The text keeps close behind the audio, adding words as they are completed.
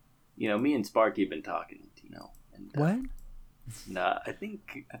me and Sparky have been talking, And, What? I think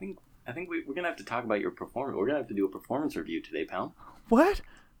we're gonna have to talk about your performance. We're gonna have to do a performance review today, pal. What?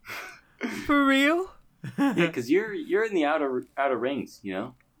 For real? Yeah, because you're in the outer rings,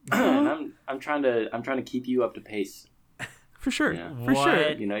 and I'm trying to keep you up to pace. For sure. For What?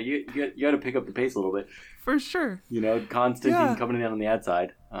 sure. You got to pick up the pace a little bit. For sure. Constantine coming in on the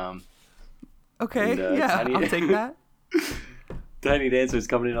outside. Okay. And, I'll take that. Tiny Dancer's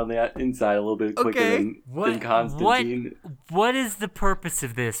coming in on the inside a little bit quicker than Constantine. What is the purpose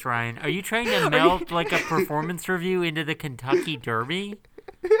of this, Ryan? Are you trying to meld like a performance review into the Kentucky Derby?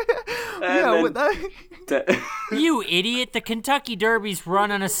 You idiot! The Kentucky Derby's run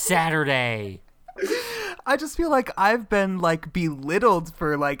on a Saturday. I just feel like I've been like belittled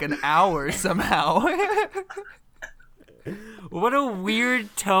for like an hour somehow. What a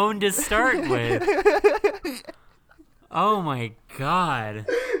weird tone to start with. Oh my god.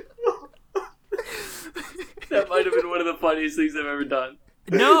 That might have been one of the funniest things I've ever done.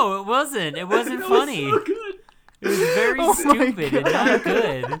 No, it wasn't. It wasn't funny. Was so good. It was very stupid and not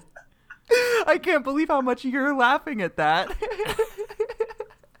good. I can't believe how much you're laughing at that.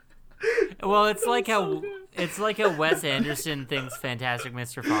 Well, it's like how Wes Anderson thinks Fantastic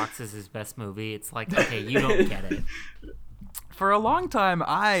Mr. Fox is his best movie. It's like, okay, you don't get it. For a long time,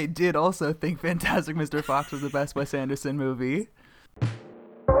 I did also think Fantastic Mr. Fox was the best Wes Anderson movie.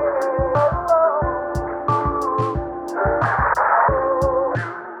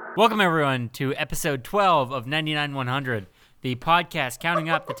 Welcome, everyone, to episode 12 of 99-100, the podcast counting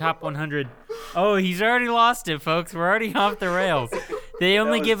up the top 100. Oh, he's already lost it, folks. We're already off the rails. They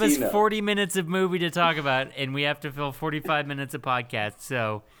only give us 40 minutes of movie to talk about, and we have to fill 45 minutes of podcast.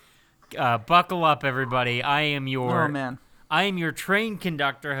 So buckle up, everybody. I am your train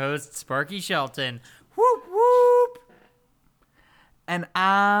conductor host, Sparky Shelton. Whoop, whoop. And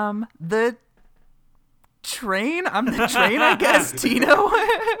I'm the train, I guess, Tino.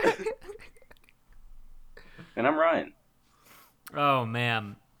 And I'm Ryan. Oh,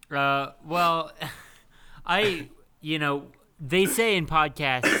 man. Well, they say in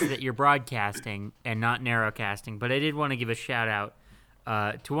podcasts that you're broadcasting and not narrowcasting, but I did want to give a shout out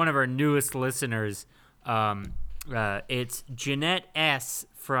to one of our newest listeners. It's Jeanette S.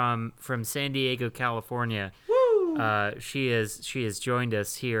 from San Diego, California. Woo! She has joined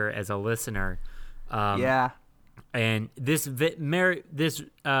us here as a listener. And this very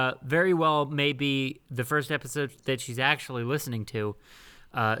well may be the first episode that she's actually listening to.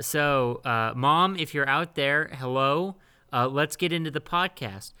 So, Mom, if you're out there, hello. Let's get into the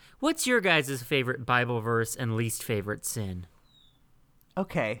podcast. What's your guys' favorite Bible verse and least favorite sin?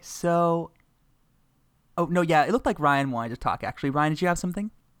 Okay, so... Oh, no, yeah, it looked like Ryan wanted to talk, actually. Ryan, did you have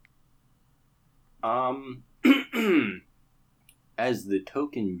something? As the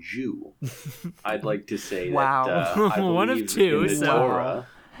token Jew, I'd like to say that I believe one of two, in the Torah.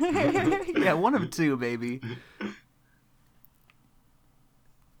 Yeah, one of two, baby.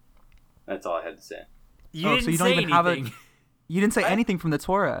 That's all I had to say. You didn't say anything. You didn't say anything from the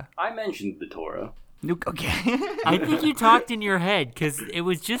Torah. I mentioned the Torah. Okay. I think you talked in your head because it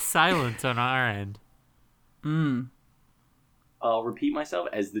was just silence on our end. I'll repeat myself.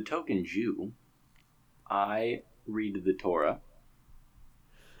 As the token Jew, I read the Torah.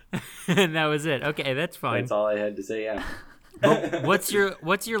 And that was it. Okay, that's fine. That's all I had to say, yeah. What's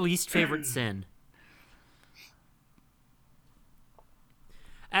your least favorite sin?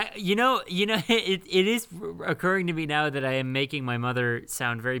 It is occurring to me now that I am making my mother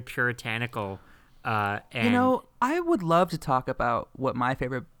sound very puritanical. I would love to talk about what my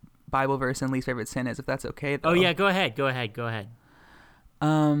favorite Bible verse and least favorite sin is, if that's okay, though. Oh, yeah, go ahead.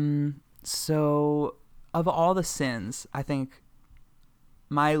 So, of all the sins, I think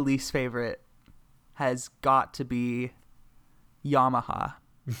my least favorite has got to be Yamaha.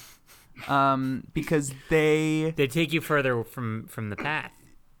 Because they take you further from the path.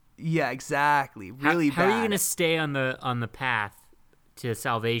 Yeah, exactly. Really bad. How are you going to stay on the path to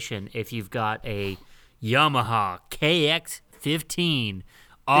salvation if you've got a Yamaha KX15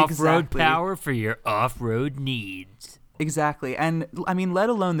 off-road power for your off-road needs? Exactly. And I mean, let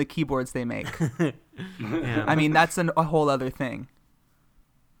alone the keyboards they make. Yeah. I mean, that's a whole other thing.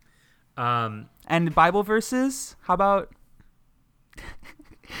 And Bible verses, how about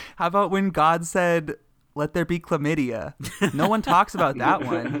when God said, "Let there be chlamydia"? No one talks about that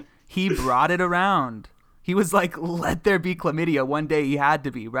one. He brought it around. He was like, "Let there be chlamydia." One day he had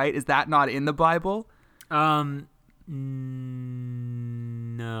to be, right? Is that not in the Bible? No,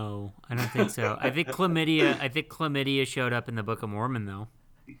 I don't think so. I think chlamydia showed up in the Book of Mormon, though.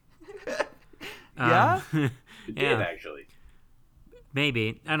 Yeah? It did, actually.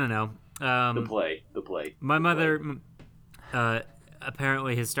 Maybe. I don't know. The play. My mother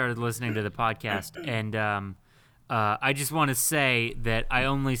apparently has started listening to the podcast, and I just want to say that I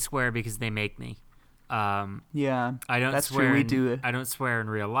only swear because they make me. Yeah, I don't that's swear. true. We do it. I don't swear in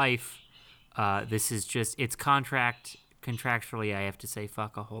real life. This is just it's contractually. I have to say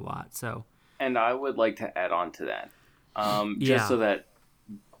fuck a whole lot. So. And I would like to add on to that, just so that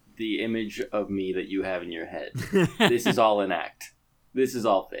the image of me that you have in your head, this is all an act. This is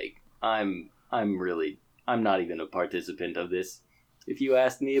all fake. I'm not even a participant of this. If you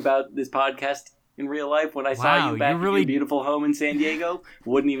asked me about this podcast in real life when I saw you back in your beautiful home in San Diego,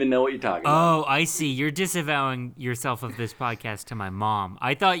 wouldn't even know what you're talking about. Oh, I see. You're disavowing yourself of this podcast to my mom.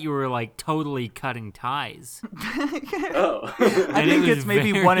 I thought you were like totally cutting ties. Oh. I think it's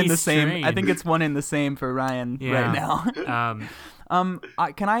maybe one in the same. I think it's one in the same for Ryan right now.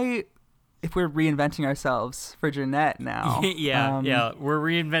 Can I, if we're reinventing ourselves for Jeanette now? Yeah. We're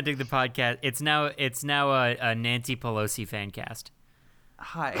reinventing the podcast. It's now a Nancy Pelosi fan cast.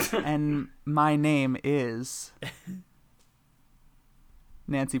 Hi, and my name is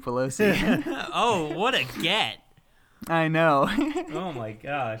Nancy Pelosi. Oh, what a get! I know. Oh my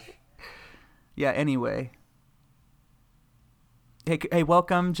gosh. Yeah. Anyway. Hey,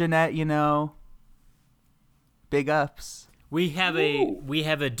 welcome, Jeanette. Big ups. We have a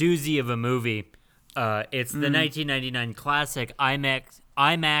doozy of a movie. It's the 1999 classic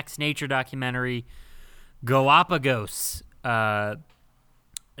IMAX nature documentary Galapagos.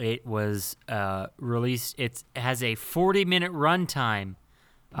 It was released. It has a 40-minute runtime.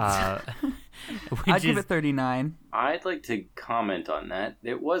 I'd give it 39. I'd like to comment on that.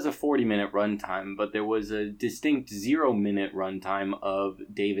 It was a 40-minute runtime, but there was a distinct 0-minute runtime of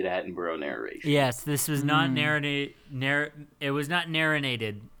David Attenborough narration. Yes, this was not narrated. It was not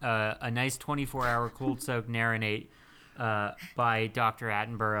narrated. A nice 24-hour cold soak narrate by Dr.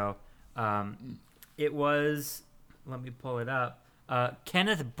 Attenborough. It was. Let me pull it up.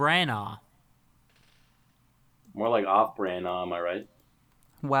 Kenneth Branagh. More like off-brand, am I right?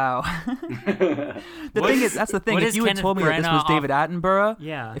 Wow. That's the thing. If you had told me that this was David Attenborough,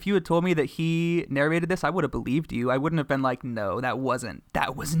 if you had told me that he narrated this, I would have believed you. I wouldn't have been like, no, that was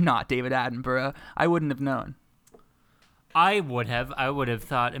not David Attenborough. I wouldn't have known. I would have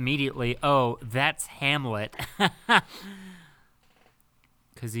thought immediately, oh, that's Hamlet.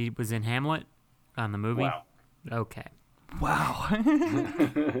 Because he was in Hamlet on the movie? Wow. Okay. Wow.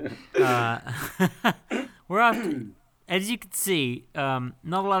 We're off. As you can see, not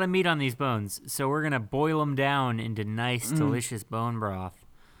a lot of meat on these bones, so we're gonna boil them down into nice, delicious bone broth.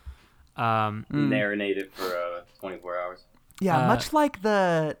 Marinate it for 24 hours. Yeah, much like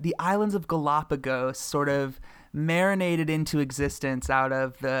the islands of Galapagos, sort of marinated into existence out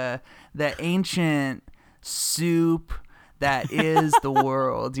of the ancient soup that is the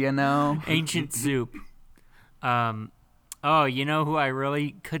world. Ancient soup. Oh, you know who I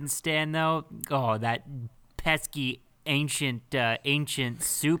really couldn't stand though? Oh, that pesky ancient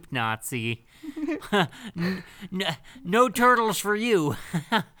soup Nazi. No turtles for you.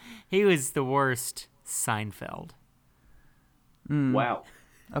 He was the worst. Seinfeld. Wow.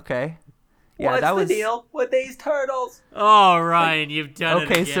 Okay. Yeah, What's the deal with these turtles? Oh, Ryan, you've done it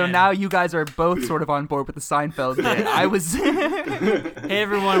again. Okay, so now you guys are both sort of on board with the Seinfeld bit. I was. Hey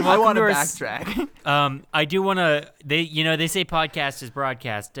everyone, I want to backtrack. I do want to. They say podcast is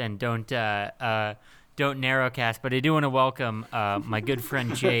broadcast and don't narrowcast, but I do want to welcome my good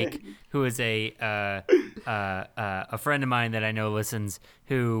friend Jake, who is a friend of mine that I know listens,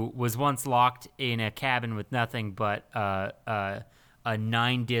 who was once locked in a cabin with nothing but a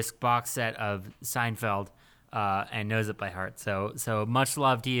 9-disc box set of Seinfeld, and knows it by heart. So much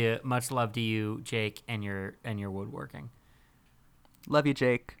love to you, Jake, and your woodworking. Love you,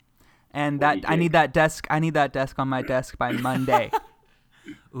 Jake. And I need that desk on my desk by Monday.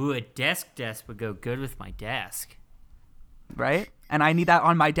 Ooh, a desk would go good with my desk. Right? And I need that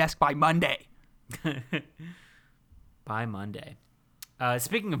on my desk by Monday. By Monday.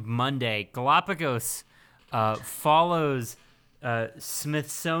 Speaking of Monday, Galapagos follows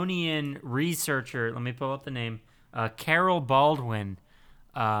Smithsonian researcher, let me pull up the name, Carol Baldwin,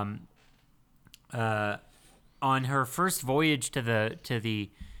 on her first voyage to the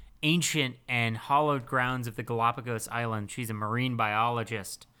ancient and hallowed grounds of the Galapagos Island. She's a marine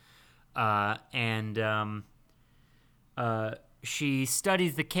biologist, and she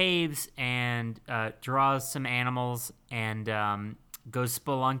studies the caves and draws some animals and goes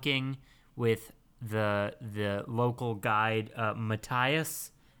spelunking with the local guide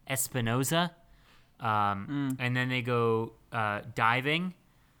Matthias Espinoza, and then they go diving,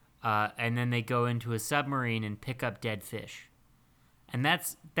 and then they go into a submarine and pick up dead fish. And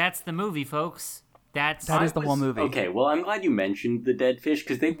that's the movie, folks. That is the whole movie. Okay, well, I'm glad you mentioned the dead fish,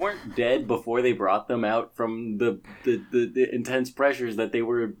 because they weren't dead before they brought them out from the intense pressures that they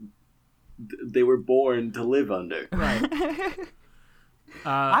were born to live under. Right.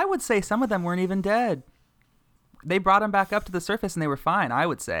 I would say some of them weren't even dead. They brought them back up to the surface and they were fine, I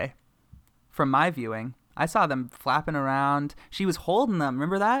would say. From my viewing. I saw them flapping around. She was holding them.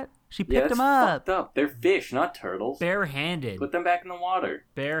 Remember that? She picked them up. Fucked up. They're fish, not turtles. Barehanded. Put them back in the water.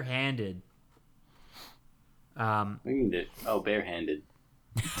 Barehanded. What do you mean? Barehanded.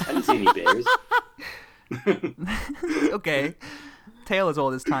 I didn't see any bears. Okay. Tale as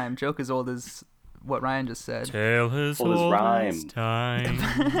old as time. Joke as old as what Ryan just said. Tale as old as rhyme. Time.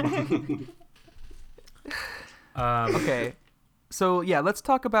 Okay. So yeah, let's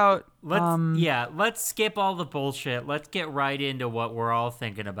talk about. Let's skip all the bullshit. Let's get right into what we're all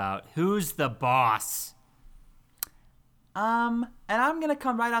thinking about. Who's the boss? And I'm gonna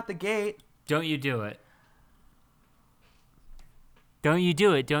come right out the gate. Don't you do it. Don't you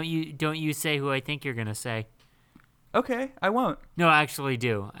do it. Don't you say who I think you're gonna say. Okay, I won't. No, actually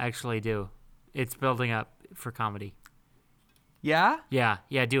do. It's building up for comedy. Yeah? Yeah,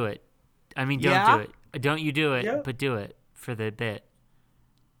 do it. I mean, don't do it. Don't you do it, but do it for the bit.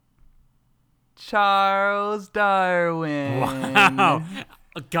 Charles Darwin. Wow.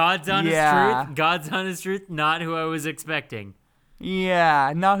 God's honest truth. God's honest truth. Not who I was expecting.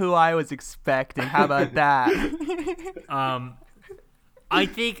 Yeah, not who I was expecting. How about that? I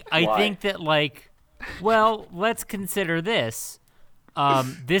think that, like, well, let's consider this.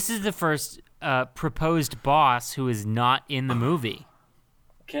 This is the first proposed boss who is not in the movie.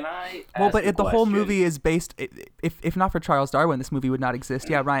 Can I ask well, but a the whole question? movie is based. If not for Charles Darwin, this movie would not exist.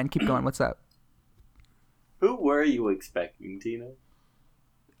 Yeah, Ryan, keep going. What's up? Who were you expecting, Tino?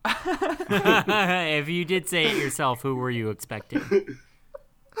 If you did say it yourself, who were you expecting?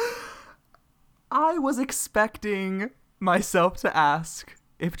 I was expecting myself to ask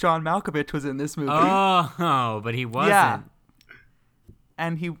if John Malkovich was in this movie. Oh, but he wasn't. Yeah.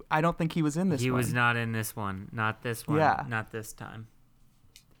 And I don't think he was in this one. He was not in this one. Not this one. Yeah. Not this time.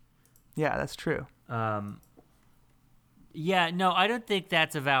 Yeah, that's true. Yeah, no, I don't think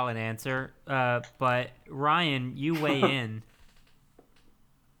that's a valid answer. But Ryan, you weigh in.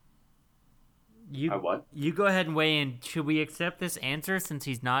 What? You go ahead and weigh in. Should we accept this answer since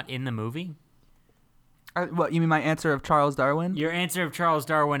he's not in the movie? What, you mean my answer of Charles Darwin? Your answer of Charles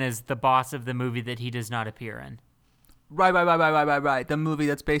Darwin is the boss of the movie that he does not appear in. Right. The movie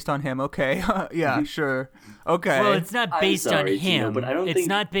that's based on him. Okay. Yeah, sure. Okay. Well, it's not based on him. Tino, but I don't it's think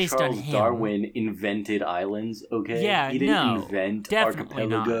not based Charles on him. Darwin invented islands, okay? Yeah, he didn't no, invent definitely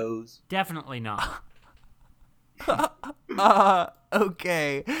archipelagos. Not. Definitely not.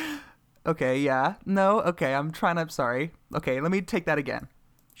 Okay. Okay, yeah. No, okay, I'm sorry. Okay, let me take that again.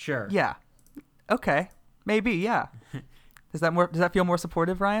 Sure. Yeah. Okay. Maybe, yeah. Does that feel more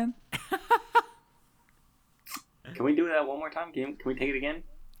supportive, Ryan? Can we do that one more time? Can we take it again?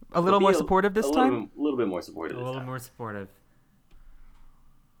 A little more supportive this time? A little bit more supportive this time. A little more supportive.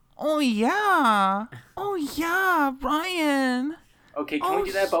 Oh, yeah. Oh, yeah, Ryan. Okay, can we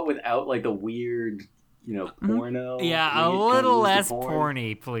do that, but without, like, the weird, porno? Yeah, a little less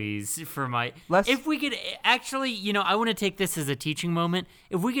porny, please, for my... If we could... Actually, I want to take this as a teaching moment.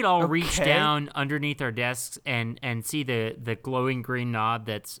 If we could all reach down underneath our desks and see the glowing green knob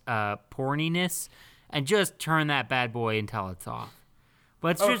that's porniness, and just turn that bad boy until it's off.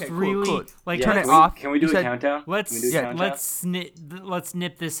 Let's just really... Cool. Like, turn it off. Can we do a countdown? Let's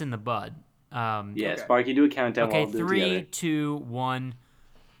nip this in the bud. Yeah, Sparky, do a countdown while we'll do it 3, together. 2, 1,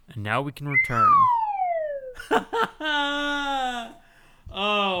 and now we can return.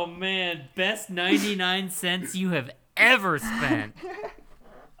 Oh, man. Best 99 cents you have ever spent.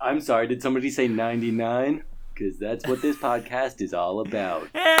 I'm sorry, did somebody say 99? Because that's what this podcast is all about.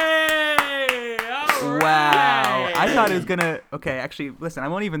 Hey! All right! Wow. I thought it was going to... Okay, actually, listen, I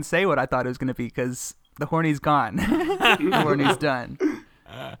won't even say what I thought it was going to be because the horny's gone. The horny's done.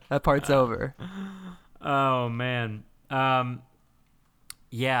 That part's over. Oh, man.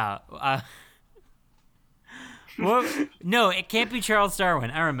 Yeah. Well, no, it can't be Charles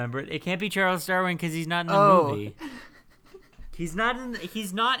Darwin. I remember it. It can't be Charles Darwin because he's not in the movie. He's not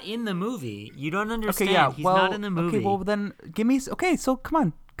in the movie. You don't understand. Okay, yeah. He's not in the movie. Okay, well then give me. Okay, so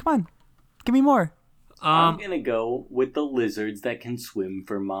come on, give me more. I'm gonna go with the lizards that can swim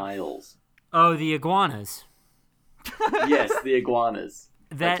for miles. Oh, the iguanas. Yes, the iguanas.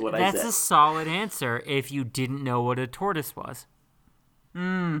 That's what I said. That's a solid answer if you didn't know what a tortoise was.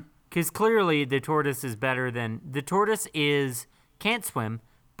 Because clearly the tortoise is better than... The tortoise can't swim,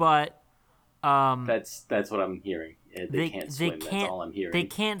 but... That's what I'm hearing, They can't swim. That's all I'm hearing. They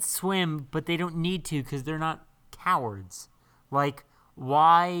can't swim, but they don't need to because they're not cowards. Like,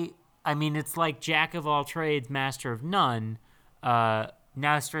 why? I mean, it's like Jack of all trades, master of none.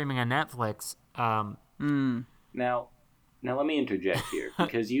 Now streaming on Netflix. Now, let me interject here,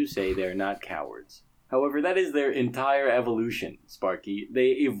 because you say they're not cowards. However, that is their entire evolution, Sparky.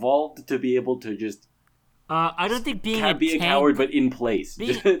 They evolved to be able to just... I don't think being a coward, but in place,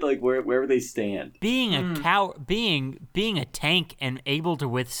 just like wherever they stand. Being a being a tank and able to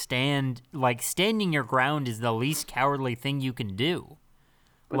withstand, like standing your ground, is the least cowardly thing you can do.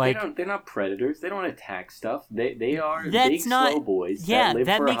 But like, they're not predators. They don't attack stuff. They are big, slow boys that live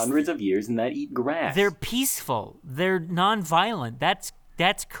for hundreds of years and that eat grass. They're peaceful. They're non-violent. That's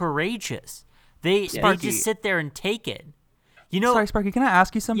courageous. They just sit there and take it. You know. Sorry, Sparky. Can I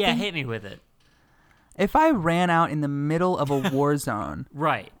ask you something? Yeah, hit me with it. If I ran out in the middle of a war zone,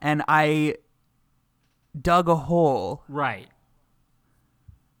 right, and I dug a hole, right,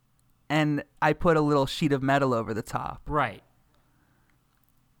 and I put a little sheet of metal over the top, right,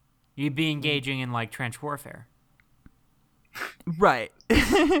 you'd be engaging in like trench warfare, right,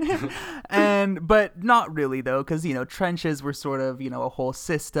 but not really though, because trenches were sort of a whole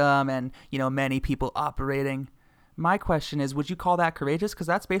system, and many people operating. My question is, would you call that courageous? Because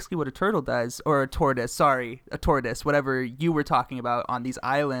that's basically what a turtle does, or a tortoise, whatever you were talking about on these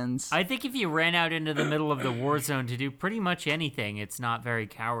islands. I think if you ran out into the middle of the war zone to do pretty much anything, it's not very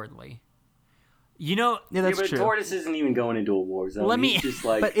cowardly. Yeah, that's but true. A tortoise isn't even going into a war zone. He's just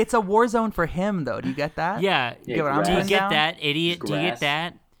like... But it's a war zone for him, though. Do you get that? Yeah. Do you get that, idiot? Do you get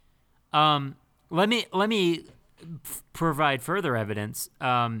that? Let me provide further evidence.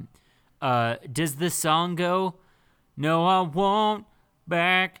 Does this song go... No, I won't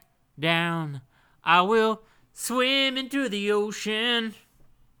back down. I will swim into the ocean,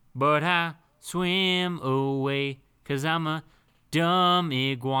 but I swim away because I'm a dumb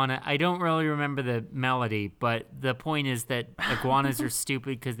iguana. I don't really remember the melody, but the point is that iguanas are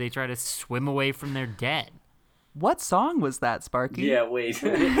stupid because they try to swim away from their dead. What song was that, Sparky? Yeah, wait.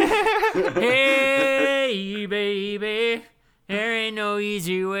 Hey, baby, there ain't no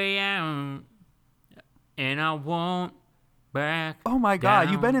easy way out. And I won't back. Oh my God,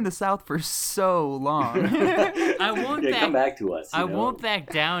 down. You've been in the South for so long. I won't come back to us. I won't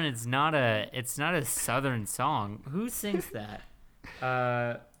back down. It's not a Southern song. Who sings that?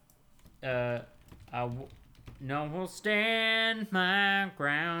 We'll stand my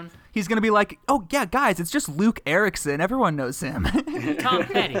ground. He's gonna be like, oh yeah, guys, it's just Luke Erickson. Everyone knows him. Tom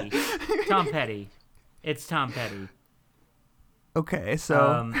Petty. It's Tom Petty. Okay,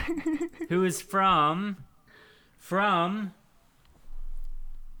 so who is from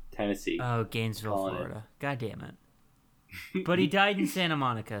Tennessee. Oh, Gainesville, Florida. God damn it. But he died in Santa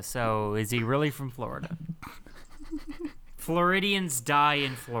Monica, so is he really from Florida? Floridians die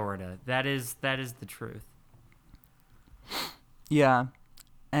in Florida. That is the truth. Yeah.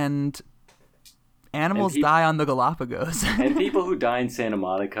 And animals die on the Galapagos. And people who die in Santa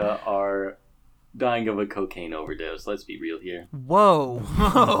Monica are dying of a cocaine overdose. Let's be real here. Whoa.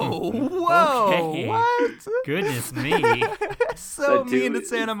 Okay. What? Goodness me. So mean to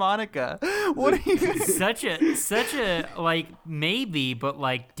Santa Monica. What are you... Such a like maybe, but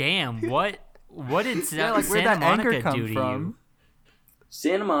like damn, what did Santa Monica do to you?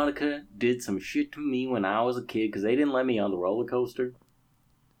 Santa Monica did some shit to me when I was a kid because they didn't let me on the roller coaster.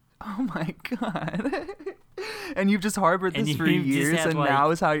 Oh my God. And you've just harbored this for years, and now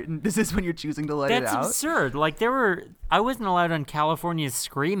this is when you're choosing to let it out? That's absurd. Like I wasn't allowed on California's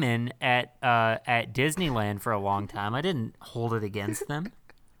Screamin' at Disneyland for a long time. I didn't hold it against them.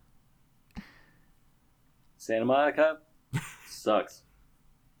 Santa Monica sucks.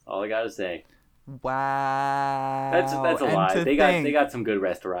 That's all I gotta say. Wow. That's a lie. They got some good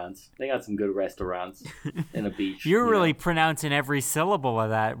restaurants. They got some good restaurants and a beach. You're really pronouncing every syllable of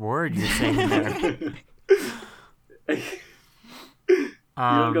that word you're saying there. You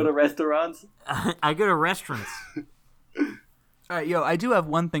don't go to restaurants? I go to restaurants. All right, I do have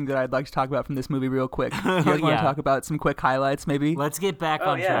one thing that I'd like to talk about from this movie real quick. You guys want to talk about some quick highlights, maybe? Let's get back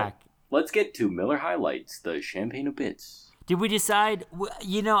on track. Let's get to Miller Highlights, the champagne of bits. Did we decide?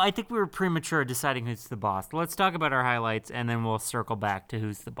 I think we were premature deciding who's the boss. Let's talk about our highlights, and then we'll circle back to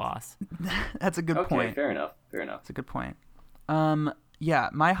who's the boss. That's a good point. Okay, fair enough. That's a good point. Yeah,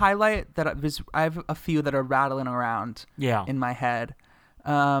 my highlight I have a few that are rattling around in my head.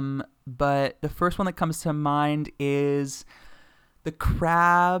 But the first one that comes to mind is the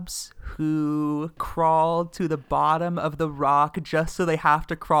crabs who crawled to the bottom of the rock just so they have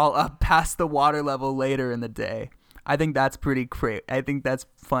to crawl up past the water level later in the day. I think that's pretty great. I think that's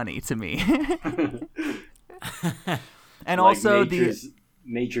funny to me. And like also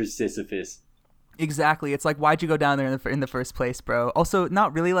nature's Sisyphus. Exactly. It's like, why'd you go down there in the first place, bro? Also,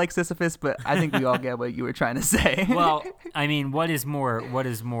 not really like Sisyphus, but I think we all get what you were trying to say. Well, I mean, what is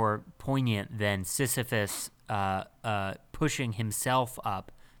more poignant than Sisyphus pushing himself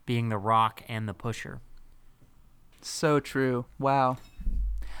up, being the rock and the pusher? So true. Wow.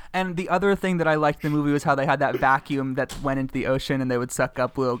 And the other thing that I liked in the movie was how they had that vacuum that went into the ocean and they would suck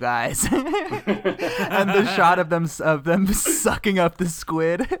up little guys. And the shot of them sucking up the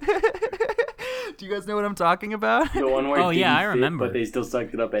squid. Do you guys know what I'm talking about? The one where I remember. But they still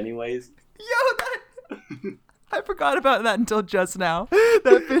sucked it up anyways. I forgot about that until just now.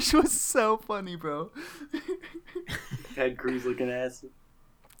 That fish was so funny, bro. Ted Cruz looking ass.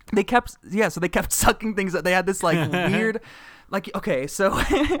 They kept sucking things that they had this like weird. Like, okay, so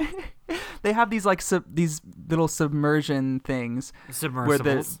they have these like these little submersion things.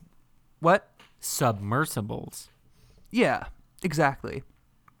 Submersibles. What? Submersibles. Yeah, exactly.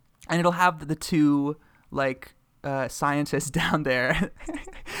 And it'll have the two like scientists down there,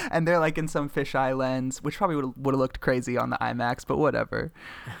 and they're like in some fisheye lens, which probably would have looked crazy on the IMAX, but whatever.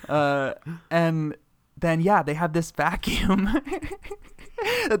 And then they have this vacuum.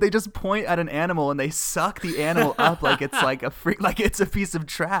 That they just point at an animal and they suck the animal up like it's like it's a piece of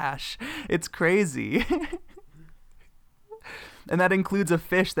trash. It's crazy. And that includes a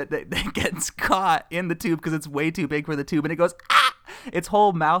fish that gets caught in the tube because it's way too big for the tube, and it goes ah! Its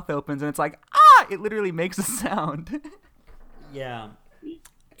whole mouth opens and it's like ah! It literally makes a sound. Yeah.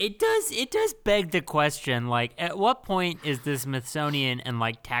 It does beg the question, like, at what point is the Smithsonian and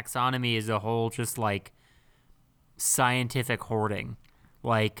like taxonomy as a whole just like scientific hoarding?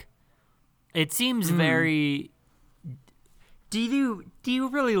 Like, it seems very. Do you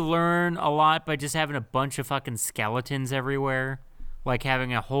really learn a lot by just having a bunch of fucking skeletons everywhere? Like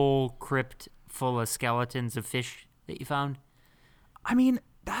having a whole crypt full of skeletons of fish that you found? I mean,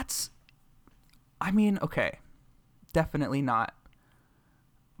 okay. Definitely not.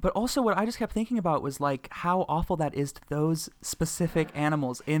 But also what I just kept thinking about was like how awful that is to those specific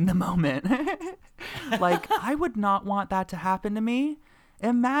animals in the moment. Like, I would not want that to happen to me.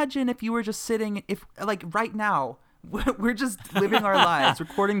 Imagine if you were just sitting, like right now, we're just living our lives,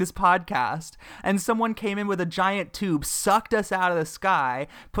 recording this podcast, and someone came in with a giant tube, sucked us out of the sky,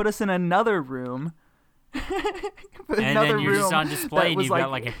 put us in another room. And then you're just on display and you've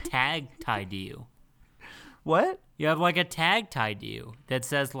got like a tag tied to you. What? You have like a tag tied to you that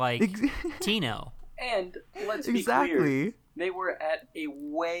says like Tino. And let's be clear, they were at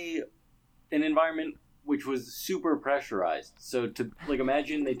an environment which was super pressurized. So to like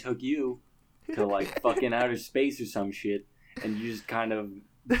imagine they took you to like fucking outer space or some shit, and you just kind of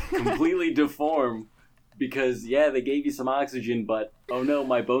completely deform because they gave you some oxygen, but oh no,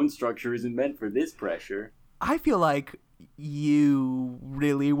 my bone structure isn't meant for this pressure. I feel like you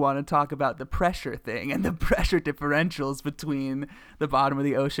really want to talk about the pressure thing and the pressure differentials between the bottom of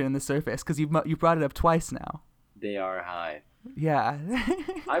the ocean and the surface, because you brought it up twice now. They are high. Yeah.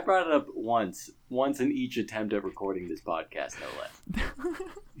 I brought it up once in each attempt at recording this podcast, no less.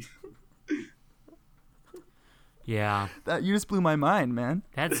 Yeah. You just blew my mind, man.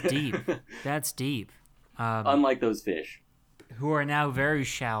 That's deep. That's deep. Unlike those fish. Who are now very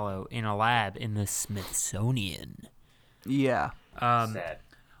shallow in a lab in the Smithsonian. Yeah. Sad.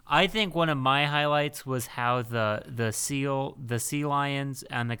 I think one of my highlights was how the sea lions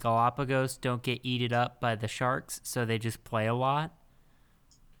and the Galapagos don't get eaten up by the sharks, so they just play a lot.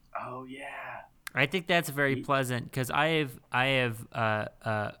 Oh yeah. I think that's very pleasant because I have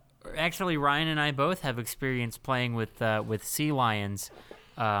actually Ryan and I both have experience playing with sea lions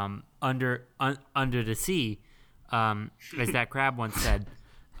under the sea, as that crab once said.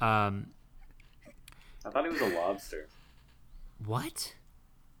 I thought it was a lobster. What?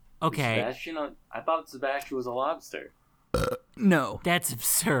 Okay. I thought Sebastian was a lobster. No. That's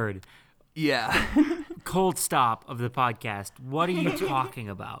absurd. Yeah. Cold stop of the podcast. What are you talking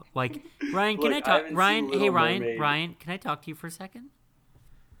about? Like, Ryan, can I talk? Ryan, hey, Ryan, can I talk to you for a second?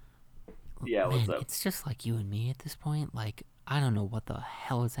 Yeah, what's up? It's just like you and me at this point. Like, I don't know what the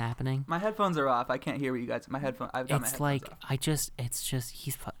hell is happening. My headphones are off. I can't hear what you guys. I've got my headphones off.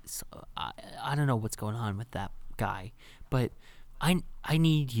 I don't know what's going on with that guy, but I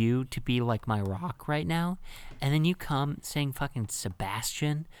need you to be like my rock right now, and then you come saying fucking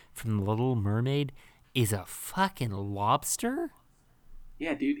Sebastian from The Little Mermaid is a fucking lobster?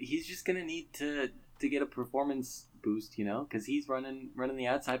 Yeah, dude, he's just gonna need to get a performance boost, you know, because he's running the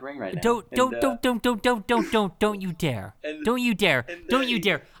outside ring right now. Don't you dare! Don't you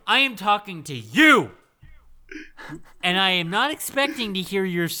dare! I am talking to you. And I am not expecting to hear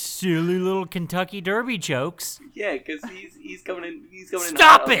your silly little Kentucky Derby jokes. Yeah, because he's coming in.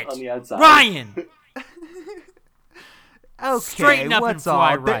 Stop in it, on the outside. Ryan. Okay, Straighten up and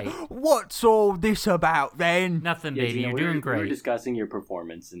fly right. What's all this about then? Nothing, Yeah, baby. You're doing great. We're discussing your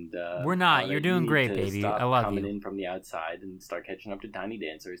performance, and we're not. You're doing great, baby. Stop I love coming you. in from the outside and start catching up to Tiny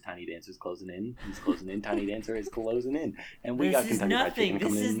Dancer. Tiny Dancer's closing in. He's closing in. Tiny Dancer is closing in, and we got Kentucky Fried Chicken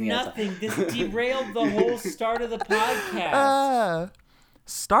coming in. This derailed the whole start of the podcast.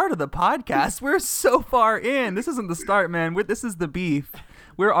 Start of the podcast? We're so far in. This isn't the start, man. This is the beef.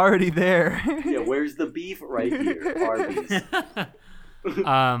 We're already there. Yeah, where's the beef? Right here, Arby's.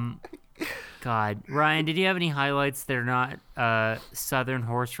 God, Ryan, did you have any highlights that are not Southern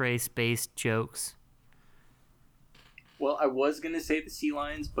horse race based jokes? Well, I was going to say the sea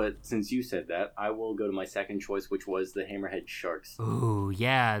lions, but since you said that, I will go to my second choice, which was the hammerhead sharks. Ooh,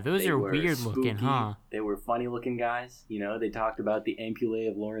 yeah, those are weird spooky looking, huh? They were funny looking guys. You know, they talked about the ampullae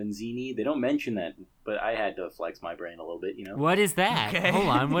of Lorenzini. They don't mention that, but I had to flex my brain a little bit, you know? What is that? Okay. Hold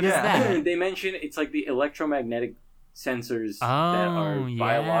on, what is that? They mention it's like the electromagnetic sensors that are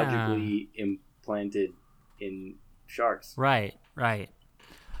biologically implanted in sharks. Right. They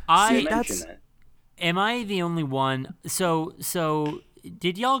mention that. Am I the only one? So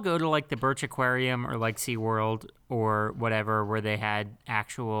did y'all go to like the Birch Aquarium or like SeaWorld or whatever where they had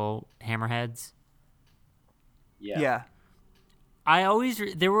actual hammerheads? Yeah.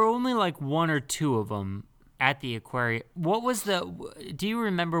 There were only like one or two of them at the aquarium. Do you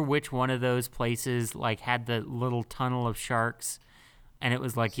remember which one of those places like had the little tunnel of sharks? And it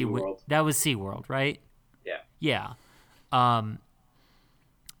was like that was SeaWorld, right? Yeah. Yeah.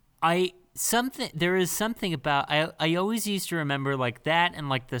 There is something about I always used to remember like that and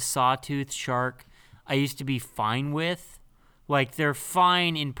like the sawtooth shark I used to be fine with. Like they're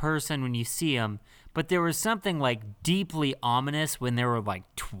fine in person when you see them, but there was something like deeply ominous when there were like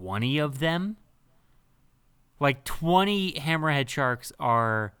 20 of them. Like 20 hammerhead sharks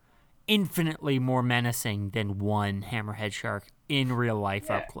are infinitely more menacing than one hammerhead shark in real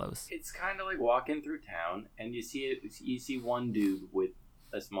life up close. It's kind of like walking through town and you see one dude with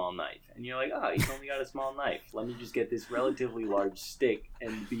a small knife, and you're like, oh, he's only got a small knife. Let me just get this relatively large stick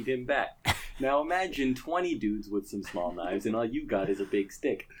and beat him back. Now imagine 20 dudes with some small knives, and all you got is a big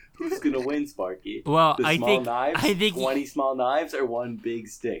stick. Who's gonna win, Sparky? Well, I think 20 small knives or one big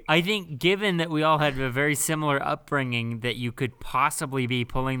stick. I think, given that we all had a very similar upbringing that you could possibly be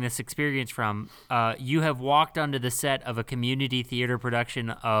pulling this experience from, you have walked onto the set of a community theater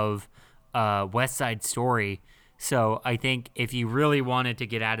production of West Side Story. So I think if you really wanted to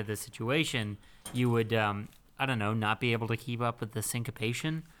get out of the situation, you would, I don't know, not be able to keep up with the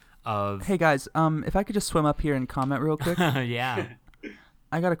syncopation of... Hey, guys, if I could just swim up here and comment real quick. Yeah.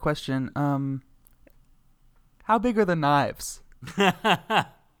 I got a question. How big are the knives?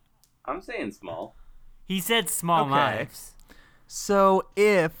 I'm saying small. He said small knives. So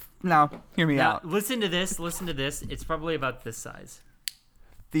now, hear me out. Listen to this. It's probably about this size.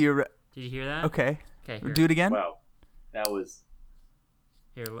 Did you hear that? Okay. Okay, here. Do it again? Wow. That was...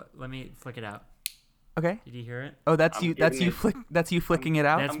 Here, let me flick it out. Okay. Did you hear it? Oh, that's you flicking it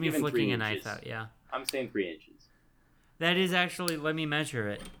out? That's me flicking a knife out, yeah. I'm saying 3 inches. That is actually, let me measure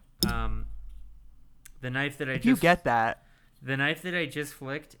it. The knife that you get that. The knife that I just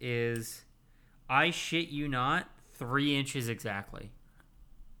flicked is, I shit you not, 3 inches exactly.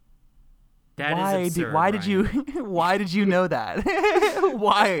 That is absurd, why did you why did you know that?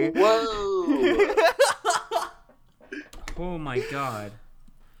 Why? Whoa. Oh my god.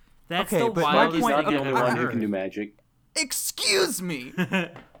 That's okay, the but wildest my point, thing He's not the I've only ever one who heard. can do magic. Excuse me.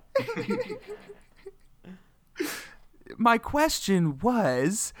 My question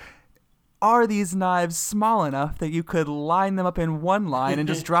was, are these knives small enough that you could line them up in one line and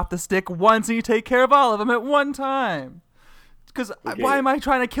just drop the stick once and you take care of all of them at one time? Because why am I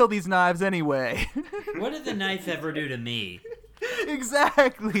trying to kill these knives anyway? What did the knife ever do to me?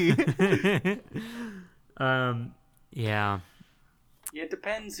 Exactly. Yeah. Yeah, it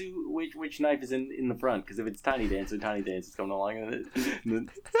depends which knife is in the front. Because if it's Tiny Dancer is coming along. And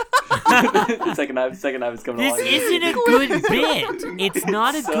the second knife is coming along. This isn't a good bit. It's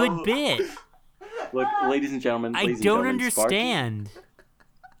not a good bit. Look, ladies and gentlemen. I don't understand.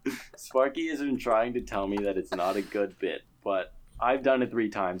 Sparky has been trying to tell me that it's not a good bit, but I've done it 3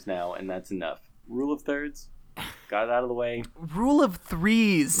 times now, and that's enough. Rule of thirds. Got it out of the way. Rule of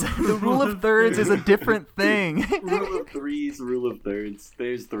threes. The rule of thirds is a different thing. Rule of threes, rule of thirds.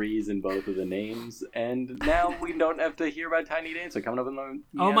 There's 3s in both of the names, and now we don't have to hear about Tiny Dancer coming up in the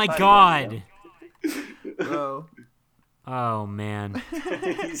Oh my god! Bro. Oh, man.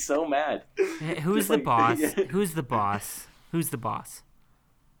 He's so mad. Who's the boss? Who's the boss? Who's the boss?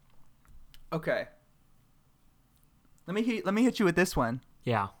 Okay. Let me hit you with this one.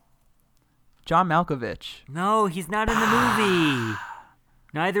 Yeah. John Malkovich. No, he's not in the movie.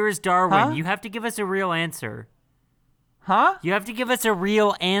 Neither is Darwin. Huh? You have to give us a real answer. Huh? You have to give us a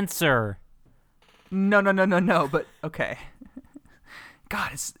real answer. No. But okay.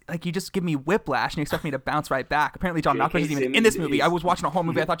 God, it's like you just give me whiplash and you expect me to bounce right back. Apparently, John Malkovich isn't even in this movie. I was watching a whole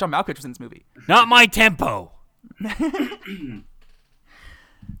movie. I thought John Malkovich was in this movie. Not my tempo.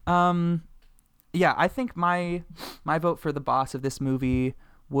 Yeah, I think my vote for the boss of this movie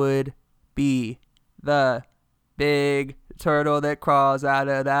would be the big turtle that crawls out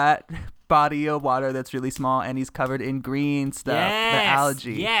of that body of water that's really small and he's covered in green stuff. Yes, the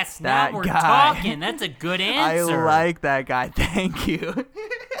algae. Yes, that now we're guy. talking. That's a good I answer. like that guy. Thank you.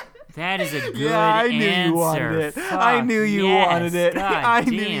 That is a good I knew answer. you wanted it. Fuck, I knew you wanted it. God I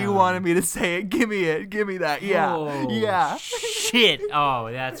knew damn. you wanted me to say it. Give me it. Give me that. Yeah. Oh, yeah. Shit. Oh,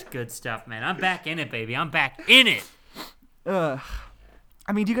 that's good stuff, man. I'm back in it, baby. I'm back in it. I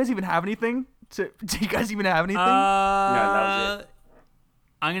mean, do you guys even have anything? Do you guys even have anything? No, that was it.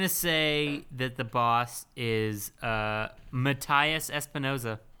 I'm going to say that the boss is Matthias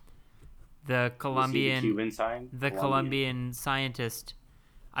Espinosa, the Colombian Colombian scientist.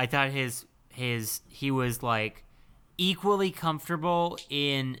 I thought he was like equally comfortable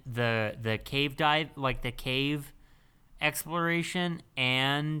in the cave dive, like the cave exploration,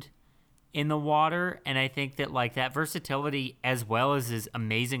 and in the water. And I think that like that versatility, as well as his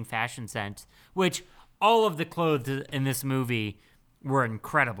amazing fashion sense, which all of the clothes in this movie were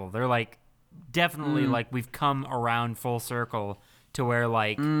incredible. They're like definitely like we've come around full circle to where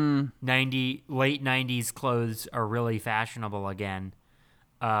like late 90s clothes are really fashionable again.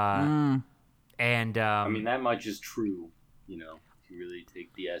 And I mean, that much is true, you know, if you really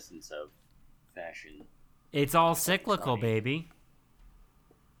take the essence of fashion. It's all cyclical, baby.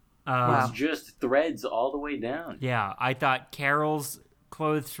 It's just threads all the way down. Yeah, I thought Carol's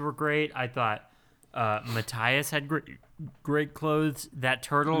clothes were great. I thought Matthias had great clothes. That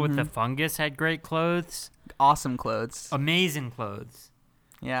turtle with the fungus had great clothes. Awesome clothes. Amazing clothes.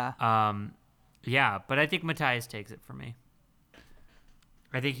 Yeah. Yeah, but I think Matthias takes it for me.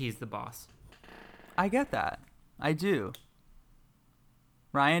 I think he's the boss. I get that. I do.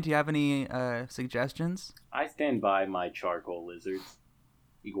 Ryan, do you have any suggestions? I stand by my charcoal lizards.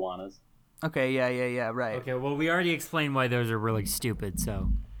 Iguanas. Okay, yeah, right. Okay, well, we already explained why those are really stupid,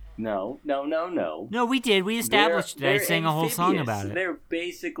 so... No. No, we did. We established that. I sang a whole song about it. They're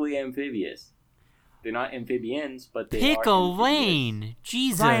basically amphibious. They're not amphibians, but they Pick are a lane!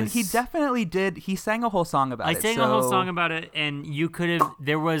 Jesus. Ryan, he definitely did. He sang a whole song about it. I sang a whole song about it, and you could have...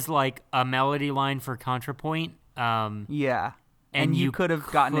 There was, like, a melody line for contrapoint. Yeah. And you could have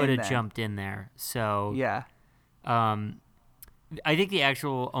gotten in there. Could have jumped in there. So... Yeah. I think the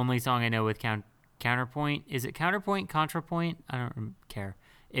actual only song I know with counterpoint... Is it counterpoint? Contrapoint? I don't care.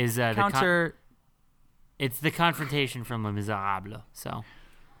 Is it's the confrontation from Les Miserables. So...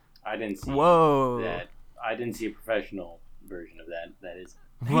 I didn't see Whoa. that. I didn't see a professional version of that. That is.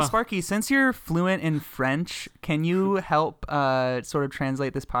 Hey, Sparky, since you're fluent in French, can you help sort of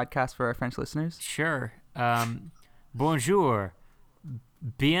translate this podcast for our French listeners? Sure. Bonjour.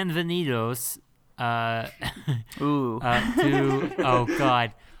 Bienvenidos. Ooh. Oh,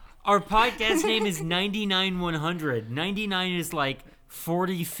 God. Our podcast name is 99100. 99 is like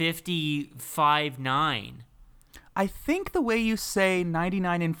 40, 50, 5, 9. I think the way you say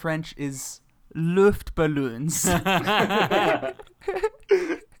 99 in French is Luftballons.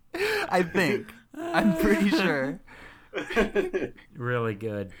 I think. I'm pretty sure. Really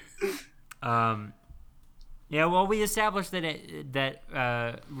good. Yeah, well, we established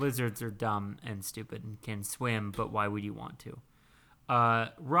that lizards are dumb and stupid and can swim, but why would you want to?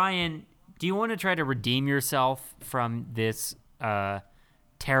 Ryan, do you want to try to redeem yourself from this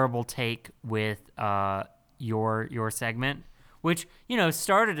terrible take with your segment, which, you know,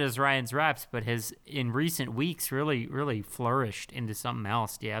 started as Ryan's Raps, but has in recent weeks really flourished into something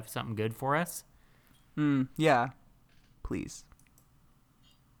else? Do you have something good for us? Yeah. Please.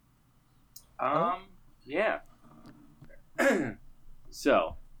 Yeah.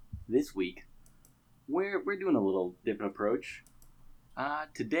 So, this week, we're doing a little different approach.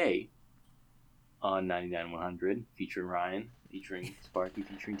 Today, on 99-100, featuring Ryan, featuring Sparky,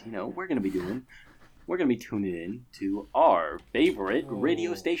 featuring Tino, we're going to be tuning in to our favorite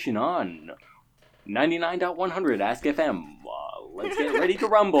radio station on 99.100 Ask FM, Let's get ready to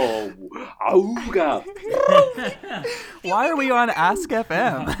rumble. Auga. Why are we on Ask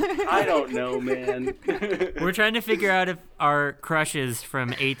FM? I don't know, man. We're trying to figure out if our crushes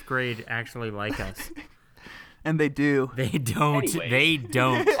from 8th grade actually like us. And they do. They don't. Anyways, they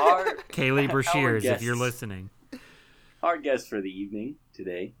don't. Kaylee Brashears, if you're listening. Our guests for the evening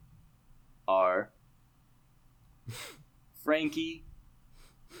today are Frankie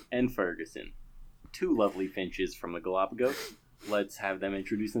and Ferguson. Two lovely finches from the Galapagos. Let's have them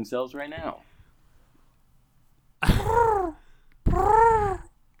introduce themselves right now.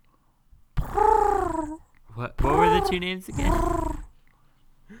 What were the two names again?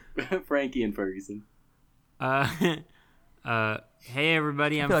 Frankie and Ferguson. Hey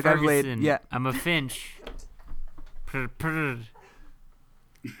everybody, I'm Ferguson. I'm a finch.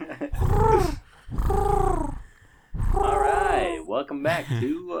 Alright, welcome back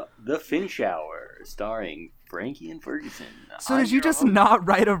to The Finch Hour, starring Frankie and Ferguson. So did you just not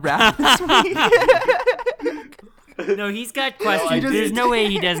write a rap this week? No, he's got questions. There's no way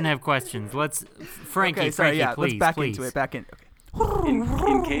he doesn't have questions. Frankie, please. Let's back into it. Okay.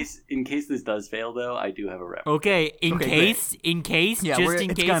 In case this does fail, though, I do have a reference. Okay, in case,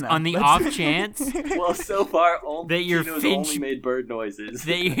 on the off chance. Well, so far, that your Tino's finch only made bird noises.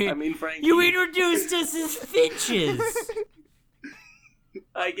 Frankie. You introduced us as finches.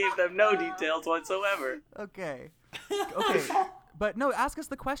 I gave them no details whatsoever. Okay, but no, ask us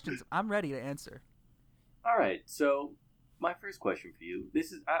the questions. I'm ready to answer. All right, so my first question for you.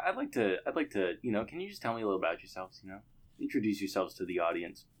 I'd like to. Can you just tell me a little about yourselves? Introduce yourselves to the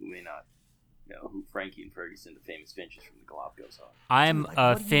audience who may not know who Frankie and Ferguson, the famous finches from the Galapagos, are. I'm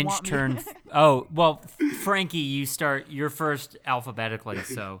a finch turned. Frankie, you start. You're first alphabetically,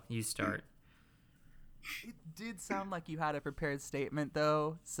 so you start. It did sound like you had a prepared statement,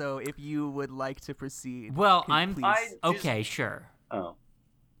 though. So if you would like to proceed, well, please. Okay, sure. Oh,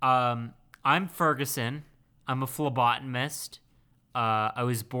 I'm Ferguson. I'm a phlebotomist. I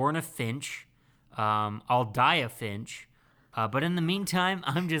was born a finch. I'll die a finch. But in the meantime,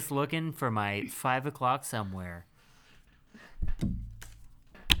 I'm just looking for my 5 o'clock somewhere.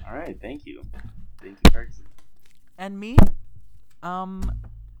 All right, thank you. Thank you, Ferguson. And me?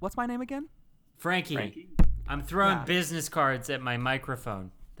 What's my name again? Frankie. I'm throwing business cards at my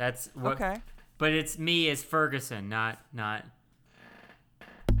microphone. That's what. Okay. But it's me as Ferguson, not.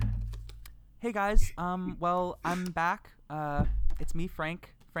 Hey guys. Well, I'm back. It's me,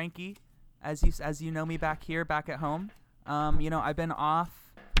 Frankie. As you know me back at home. I've been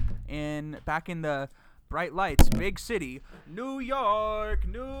off back in the bright lights, big city, New York.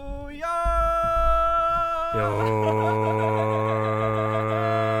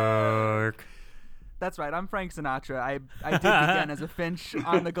 That's right. I'm Frank Sinatra. I did begin as a finch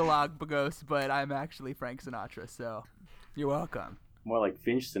on the Galapagos, but I'm actually Frank Sinatra. So, you're welcome. More like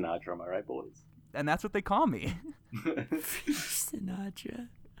Finch Sinatra, am I right, boys? And that's what they call me. Finch Sinatra.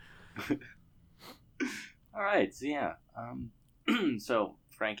 All right, so yeah. So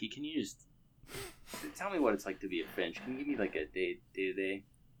Frankie, can you just tell me what it's like to be a finch? Can you give me like a day-to-day?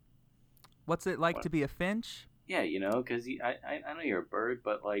 What's it like to be a finch? Yeah, because I know you're a bird,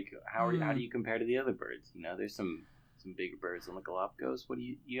 but like, how do you compare to the other birds? There's some bigger birds on the Galapagos. What do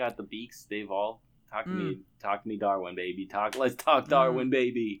you got? The beaks? They evolved. Talk to me, Darwin, baby. Let's talk Darwin,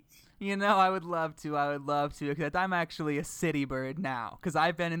 baby. I would love to, because I'm actually a city bird now, because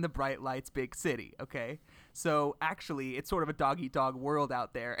I've been in the bright lights, big city, okay? So, actually, it's sort of a dog-eat-dog world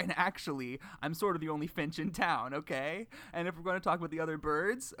out there, and actually, I'm sort of the only finch in town, okay? And if we're going to talk about the other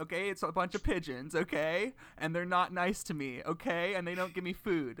birds, okay, it's a bunch of pigeons, okay? And they're not nice to me, okay? And they don't give me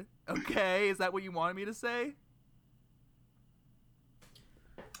food, okay? Is that what you wanted me to say?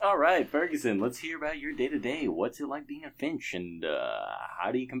 All right, Ferguson, let's hear about your day-to-day. What's it like being a finch, and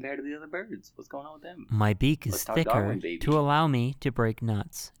how do you compare to the other birds? What's going on with them? My beak is thicker Darwin, to allow me to break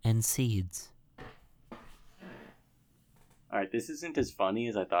nuts and seeds. All right, this isn't as funny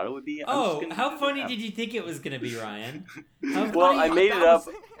as I thought it would be. How funny did you think it was going to be, Ryan? Well, I made it up.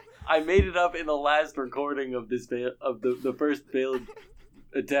 I made it up in the last recording of this the first failed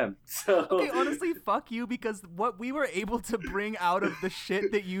attempt. So. Okay, honestly, fuck you, because what we were able to bring out of the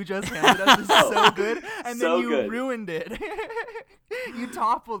shit that you just handed us is so good, and then you ruined it. You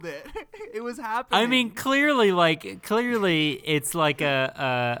toppled it. It was happening. I mean, clearly, it's like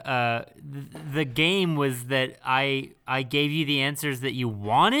the game was that I gave you the answers that you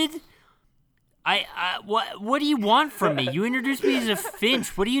wanted. What do you want from me? You introduced me as a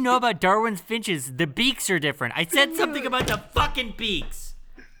finch. What do you know about Darwin's finches? The beaks are different. I said something about the fucking beaks.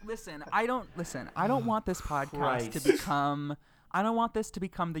 Listen, I don't want this podcast to become I don't want this to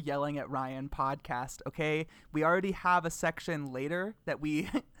become the Yelling at Ryan podcast, okay? We already have a section later that we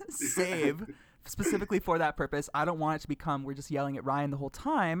save specifically for that purpose. I don't want it to become we're just yelling at Ryan the whole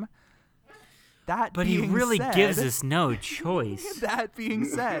time. But he really gives us no choice. That being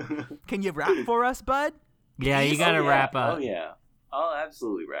said, can you rap for us, bud? Yeah, you got to wrap up. Oh, yeah. I'll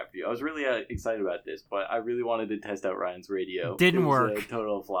absolutely rap for you. I was really excited about this, but I really wanted to test out Ryan's radio. Didn't work. A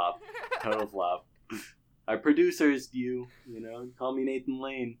total flop. Total flop. Our producers, call me Nathan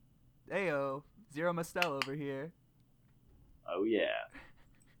Lane. Ayo, Zero Mostel over here. Oh, yeah.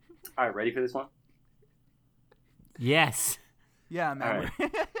 All right, ready for this one? Yes. Yeah, man.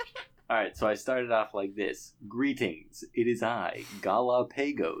 All right, so I started off like this. Greetings, it is I,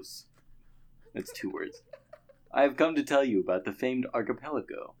 Galapagos. That's 2 words. I have come to tell you about the famed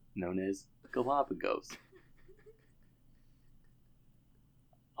archipelago known as Galapagos.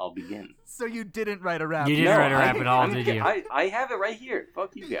 I'll begin. So you didn't write a rap. You didn't write a rap at all, did you? I have it right here.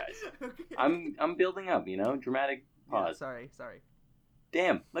 Fuck you guys. Okay. I'm building up, dramatic pause. Yeah, sorry.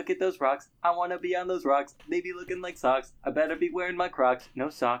 Damn, look at those rocks. I want to be on those rocks. They be looking like socks. I better be wearing my Crocs. No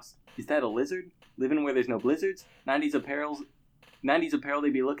socks. Is that a lizard? Living where there's no blizzards? 90s apparel, they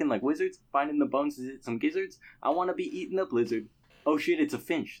be looking like wizards. Finding the bones, is it some gizzards? I want to be eating a blizzard. Oh shit, it's a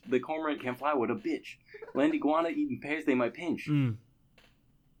finch. The cormorant can fly with a bitch. Land iguana eating pears, they might pinch.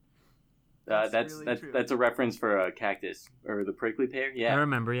 That's a reference for a cactus or the prickly pear. Yeah, I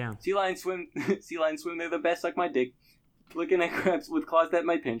remember. Yeah. Sea lions swim. They're the best. Suck my dick. Looking at crabs with claws that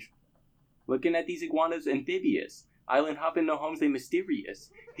might pinch. Looking at these iguanas amphibious. Island hopping, no homes, they mysterious.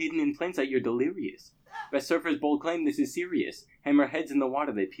 Hidden in plain sight, you're delirious. Best surfers bold claim this is serious. Hammer heads in the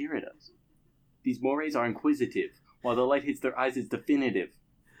water, they peer at us. These morays are inquisitive. While the light hits their eyes, it's definitive.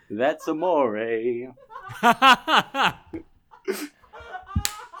 That's a moray.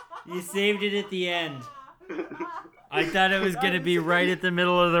 You saved it at the end. I thought it was going to be right at the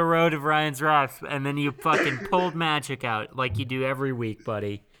middle of the road of Ryan's Rocks, and then you fucking pulled magic out like you do every week,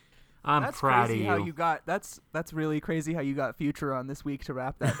 buddy. I'm proud of you. How you got, that's really crazy how you got Future on this week to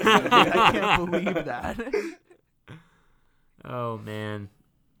wrap that. I can't believe that. Oh, man.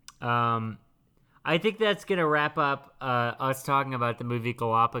 I think that's going to wrap up us talking about the movie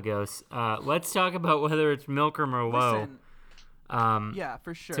Galapagos. Let's talk about whether it's milk or Merlot. Listen, yeah,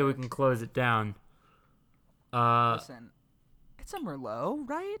 for sure. So we can close it down. Listen, it's a Merlot,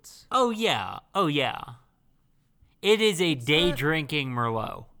 right? Oh, yeah. It is a day-drinking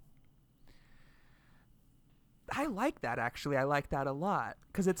Merlot. I like that, actually. I like that a lot.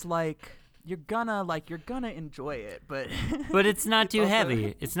 Because it's like, you're gonna enjoy it, but... But it's not too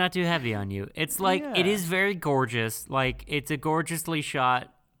heavy. It's not too heavy on you. It's like, It is very gorgeous. Like, it's a gorgeously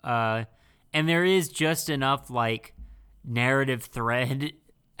shot, and there is just enough, like, narrative thread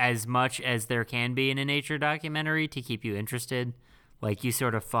as much as there can be in a nature documentary to keep you interested. Like, you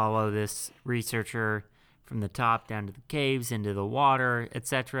sort of follow this researcher from the top down to the caves, into the water,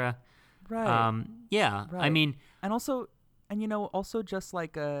 etc. Right. Yeah. Right. I mean, and also just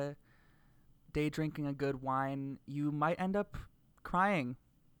like a day drinking a good wine, you might end up crying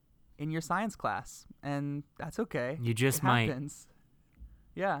in your science class, and that's okay. You just might. Happens.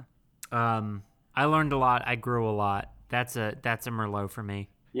 Yeah. I learned a lot. I grew a lot. That's a Merlot for me.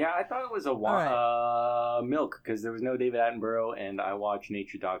 Yeah, I thought it was a milk because there was no David Attenborough, and I watch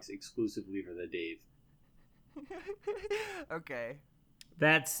nature docs exclusively for the Dave. Okay.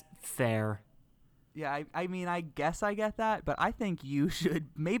 That's fair. Yeah, I mean, I guess I get that, but I think you should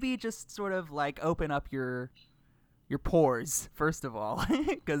maybe just sort of like open up your pores, first of all,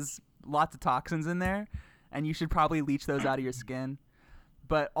 because lots of toxins in there, and you should probably leach those out of your skin.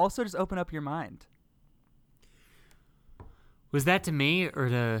 But also just open up your mind. Was that to me or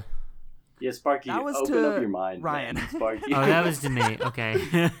to... Yeah, Sparky, open up your mind, Ryan. Man, Sparky. Oh, that was to me. Okay.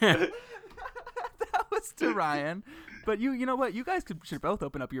 That was to Ryan. But you know what? You guys should both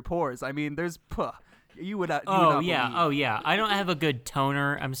open up your pores. I mean, there's... You would not believe. Oh, yeah. I don't have a good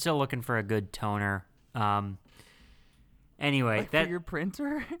toner. I'm still looking for a good toner. Anyway, like for your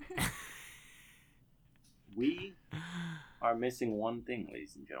printer? We are missing one thing,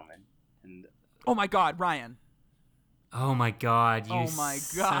 ladies and gentlemen. And oh my God, Ryan. Oh my God, you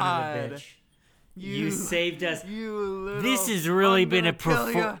son of a bitch. You saved us. This has really been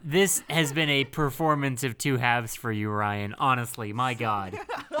this has been a performance of two halves for you, Ryan. Honestly, my God.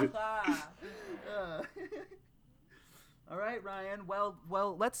 All right, Ryan.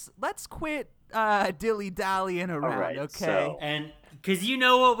 Well, let's quit dilly-dallying around, right, okay? So. And because you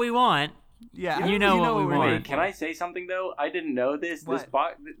know what we want. Yeah, you know what we want. Wait, can I say something though? I didn't know this. What?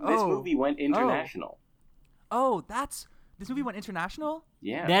 This movie went international. Oh, that's this movie went international?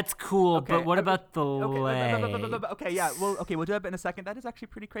 Yeah. That's cool, Okay, but what about the Okay, leg? okay, yeah. Well, okay, we'll do that in a second. That is actually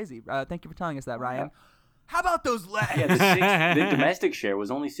pretty crazy. Thank you for telling us that, Ryan. How about those legs? Yeah, the domestic share was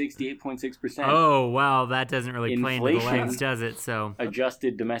only 68.6%. Oh, wow, that doesn't really play into the Inflation. legs, does it? So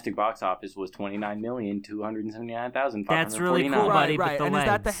Adjusted domestic box office was 29,279,549. That's really cool, buddy. Right. But the And legs.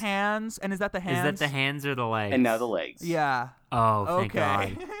 is that the hands? And is that the hands? Is that the hands or the legs? And now the legs. Yeah. Oh, thank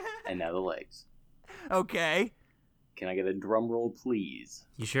Okay. God. And now the legs. Okay. Can I get a drum roll, please?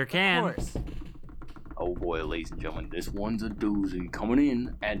 You sure can. Of course. Oh boy, ladies and gentlemen, this one's a doozy. Coming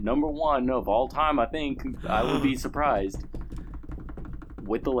in at number 1 of all time, I think. I would be surprised.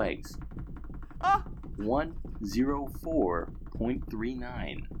 With the legs.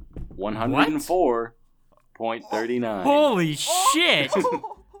 104.39. 104.39. Holy shit!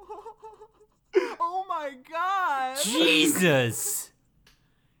 Oh my God. Jesus!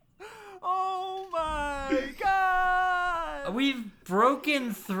 Oh my God. We've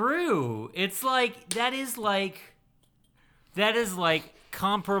broken through. It's like that is like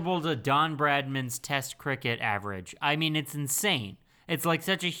comparable to Don Bradman's Test cricket average. I mean, it's insane. It's like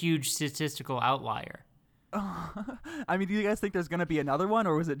such a huge statistical outlier. I mean, do you guys think there's going to be another one,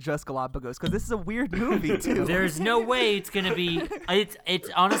 or was it just Galapagos? Because this is a weird movie, too. There's no way it's going to be... It's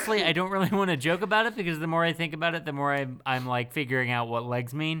honestly, I don't really want to joke about it, because the more I think about it, the more I'm like figuring out what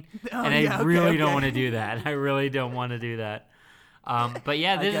legs mean. And I really don't want to do that. I really don't want to do that. But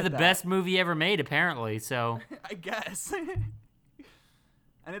yeah, this is the best movie ever made, apparently, so... I guess.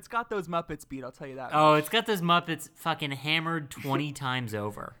 And it's got those Muppets beat, I'll tell you that. Oh, it's got those Muppets fucking hammered 20 times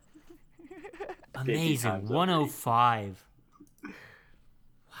over. Amazing. 105. Wow.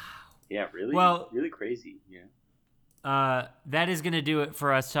 Yeah, really? Well, really crazy. Yeah. That is going to do it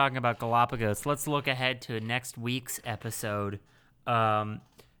for us talking about Galapagos. Let's look ahead to next week's episode. It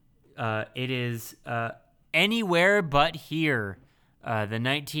is Anywhere But Here, the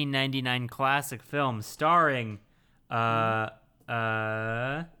 1999 classic film starring Susan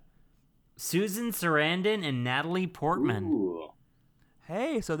Sarandon and Natalie Portman. Ooh.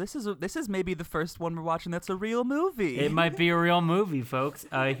 Hey, so this is maybe the first one we're watching that's a real movie. It might be a real movie, folks.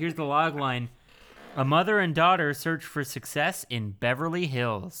 Here's the log line. A mother and daughter search for success in Beverly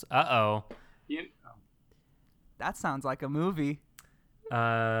Hills. Uh-oh. That sounds like a movie.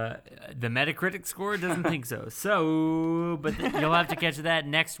 The Metacritic score doesn't think so. So, but you'll have to catch that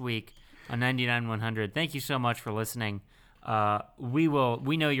next week on 99-100. Thank you so much for listening. We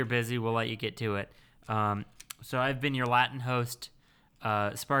know you're busy. We'll let you get to it. So I've been your Latin host,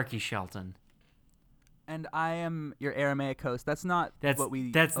 Sparky Shelton. And I am your Aramaic host. That's not what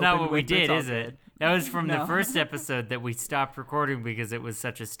we did, is it? Good. That was from the first episode that we stopped recording because it was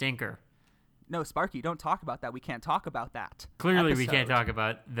such a stinker. No, Sparky, don't talk about that. We can't talk about that. Clearly, we can't talk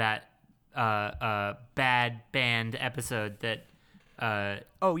about that bad band episode that...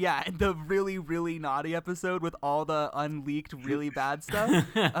 oh, yeah, the really, really naughty episode with all the unleaked really bad stuff.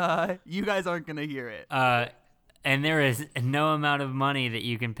 You guys aren't going to hear it. And there is no amount of money that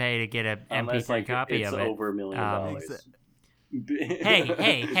you can pay to get an MP3 copy of it. It's over $1 million.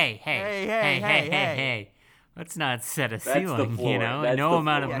 Hey. Let's not set a ceiling, you know? No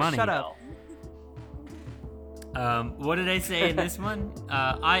amount of money. Shut up. What did I say in this one?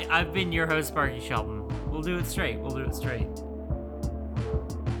 I've been your host, Sparky Shelton. We'll do it straight.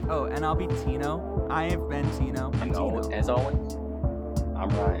 Oh, and I'll be Tino. I have been Tino. I'm Tino. As always, I'm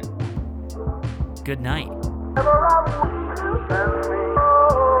Ryan. Good night.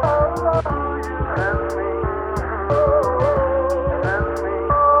 Never